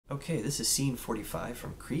Okay, this is scene 45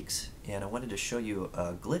 from Creaks, and I wanted to show you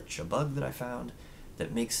a glitch, a bug that I found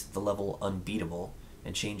that makes the level unbeatable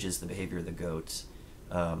and changes the behavior of the goats.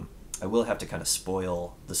 I will have to kind of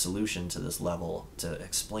spoil the solution to this level to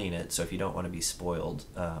explain it, so if you don't want to be spoiled,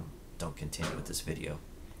 don't continue with this video.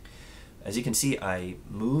 As you can see, I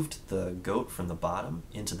moved the goat from the bottom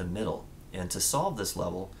into the middle, and to solve this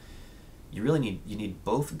level, you need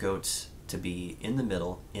both goats to be in the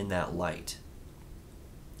middle in that light.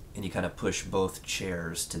 And you kind of push both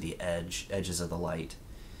chairs to the edges of the light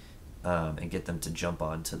and get them to jump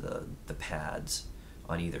onto the pads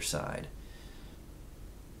on either side.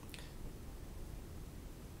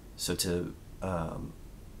 So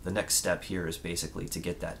the next step here is basically to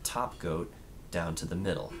get that top goat down to the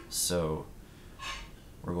middle. So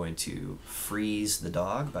we're going to freeze the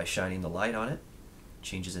dog by shining the light on it.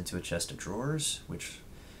 Changes into a chest of drawers, which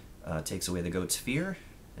takes away the goat's fear.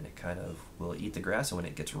 And it kind of will eat the grass, and when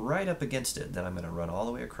it gets right up against it, then I'm going to run all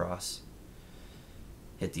the way across,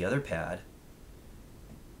 hit the other pad,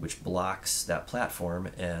 which blocks that platform,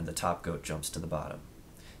 and the top goat jumps to the bottom.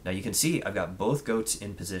 Now you can see I've got both goats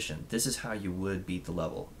in position. This is how you would beat the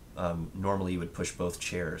level. Normally you would push both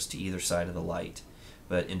chairs to either side of the light,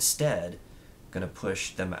 but instead I'm going to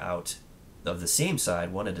push them out of the same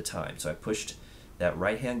side one at a time. So I pushed that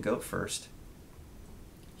right-hand goat first.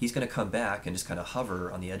 He's going to come back and just kind of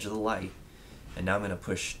hover on the edge of the light, and now I'm going to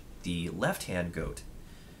push the left-hand goat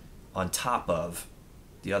on top of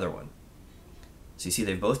the other one. So you see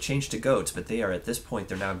they've both changed to goats, but they are at this point,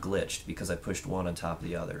 they're now glitched because I pushed one on top of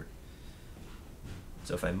the other.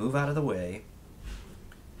 So if I move out of the way,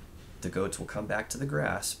 the goats will come back to the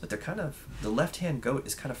grass, but the left-hand goat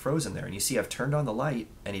is kind of frozen there, and you see I've turned on the light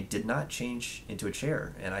and he did not change into a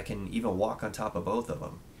chair, and I can even walk on top of both of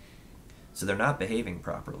them. So they're not behaving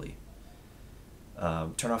properly.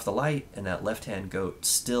 Turn off the light, and that left-hand goat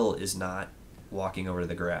still is not walking over to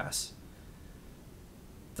the grass.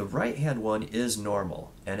 The right-hand one is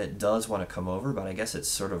normal, and it does want to come over, but I guess it's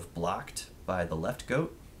sort of blocked by the left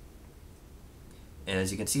goat. And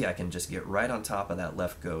as you can see, I can just get right on top of that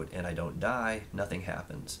left goat, and I don't die, nothing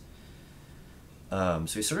happens. So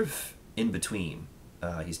he's sort of in between.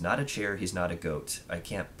 He's not a chair, he's not a goat. I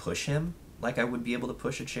can't push him like I would be able to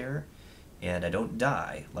push a chair, and I don't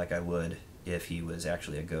die like I would if he was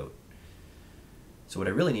actually a goat. So what I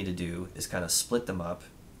really need to do is kind of split them up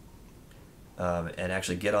and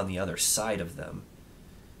actually get on the other side of them.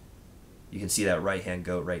 You can see that right-hand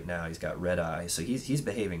goat right now, he's got red eyes, so he's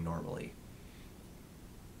behaving normally.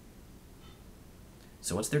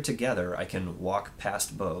 So once they're together, I can walk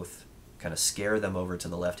past both, kind of scare them over to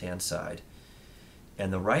the left-hand side,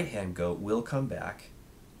 and the right-hand goat will come back.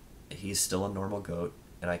 He's still a normal goat,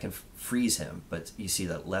 and I can freeze him, but you see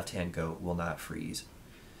that left-hand goat will not freeze.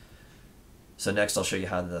 So next I'll show you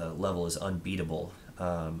how the level is unbeatable.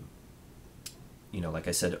 Like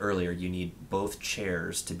I said earlier, you need both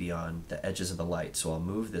chairs to be on the edges of the light. So I'll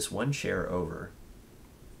move this one chair over,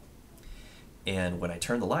 and when I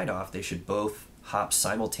turn the light off, they should both hop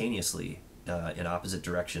simultaneously in opposite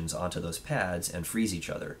directions onto those pads and freeze each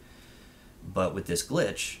other. But with this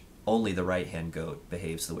glitch, only the right-hand goat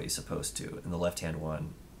behaves the way he's supposed to, and the left-hand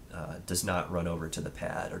one does not run over to the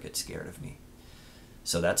pad or get scared of me.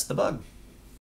 So that's the bug.